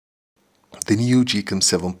The new Gcam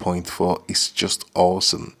 7.4 is just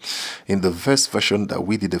awesome. In the first version that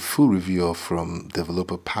we did a full review of from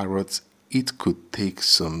developer Parrot, it could take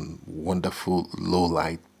some wonderful low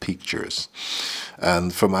light pictures.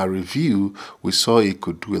 And from our review, we saw it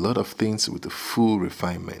could do a lot of things with the full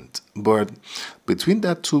refinement. But between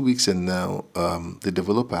that 2 weeks and now, the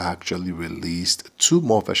developer actually released 2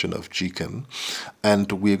 more versions of Gcam, and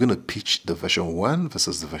we're going to pitch the version 1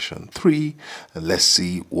 versus the version 3, and let's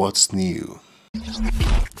see what's new.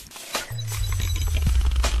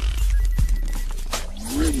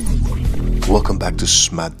 Welcome back to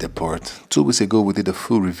Smart Depot. 2 weeks ago we did a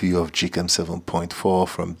full review of Gcam 7.4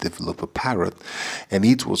 from developer Parrot, and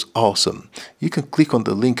it was awesome. You can click on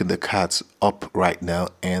the link in the cards up right now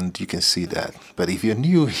and you can see that. But if you're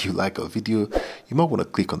new, you like our video, you might want to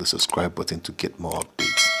click on the subscribe button to get more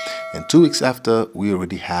updates. And 2 weeks after, we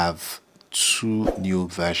already have 2 new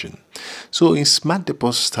versions. So in Smart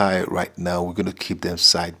Depot style right now, we're going to keep them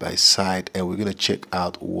side by side and we're going to check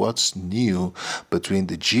out what's new between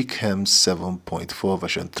the Gcam 7.4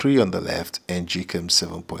 version 3 on the left and Gcam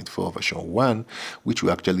 7.4 version 1, which we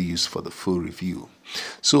actually use for the full review.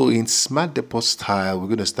 So in Smart Depot style, we're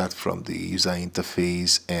going to start from the user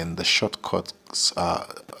interface and the shortcuts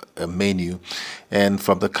menu, and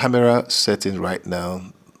from the camera setting right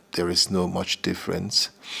now there is no much difference.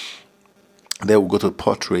 Then we'll go to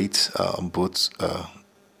portrait on both.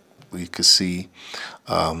 We can see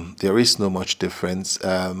there is no much difference,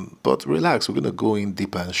 but relax, we're going to go in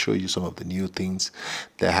deeper and show you some of the new things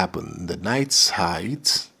that happen. In the night side,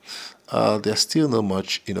 there's still no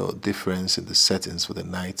much difference in the settings for the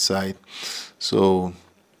night side. So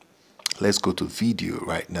let's go to video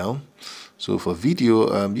right now. So for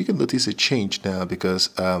video, you can notice a change now,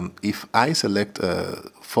 because if I select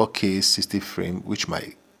 4K 60 frame, which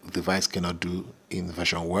my device cannot do in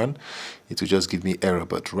version 1, it will just give me error.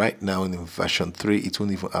 But right now in version 3, it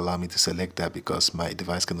won't even allow me to select that because my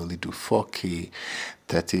device can only do 4K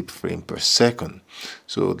 30 frames per second.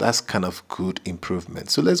 So that's kind of good improvement.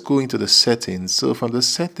 So let's go into the settings. So from the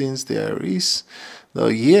settings, there is now,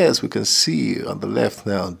 yes, we can see on the left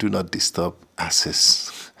now, do not disturb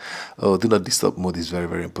access. Oh, do not disturb mode is very,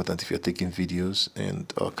 very important if you're taking videos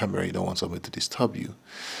and camera, you don't want somebody to disturb you.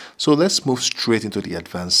 So let's move straight into the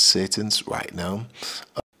advanced settings right now.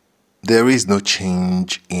 There is no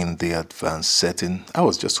change in the advanced setting. I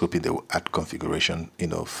was just hoping they would add configuration,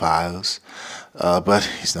 files, but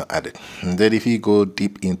it's not added. And then if you go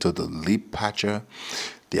deep into the lip patcher,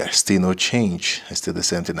 there's still no change. It's still the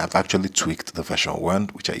same thing. I've actually tweaked the version 1,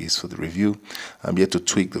 which I used for the review. I'm yet to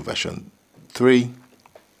tweak the version 3.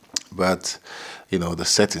 But the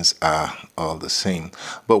settings are all the same.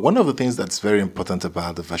 But one of the things that's very important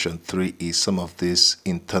about the version 3 is some of this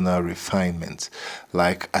internal refinement.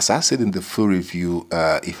 Like as I said in the full review,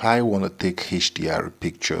 if I want to take HDR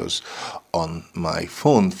pictures on my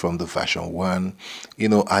phone from the version 1,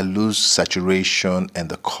 I lose saturation and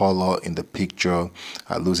the color in the picture.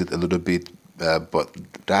 I lose it a little bit. But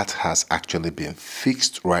that has actually been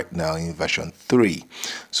fixed right now in version 3.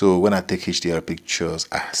 So when I take HDR pictures,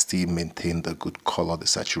 I still maintain the good color, the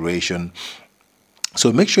saturation.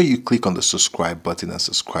 So make sure you click on the subscribe button and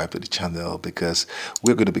subscribe to the channel, because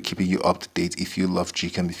we're going to be keeping you up to date. If you love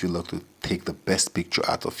Gcam, if you love to take the best picture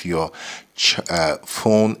out of your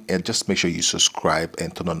phone, and just make sure you subscribe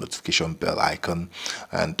and turn on the notification bell icon,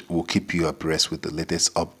 and we'll keep you abreast with the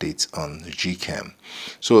latest updates on Gcam.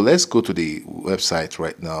 So let's go to the website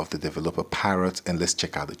right now of the developer Parrot and let's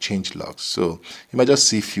check out the change logs. So you might just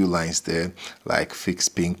see a few lines there like fix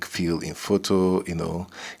pink fill in photo,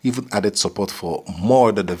 even added support for more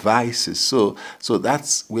other devices. So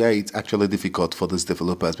that's where it's actually difficult for those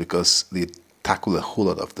developers, because they tackle a whole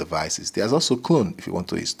lot of devices. There's also clone if you want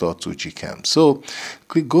to install 2 Gcam. So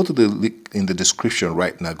go to the link in the description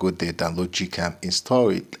right now, go there, download Gcam, install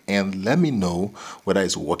it, and let me know whether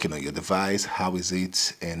it's working on your device, how is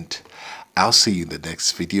it, and I'll see you in the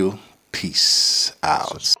next video. Peace out.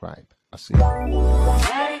 Subscribe. I'll see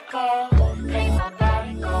you.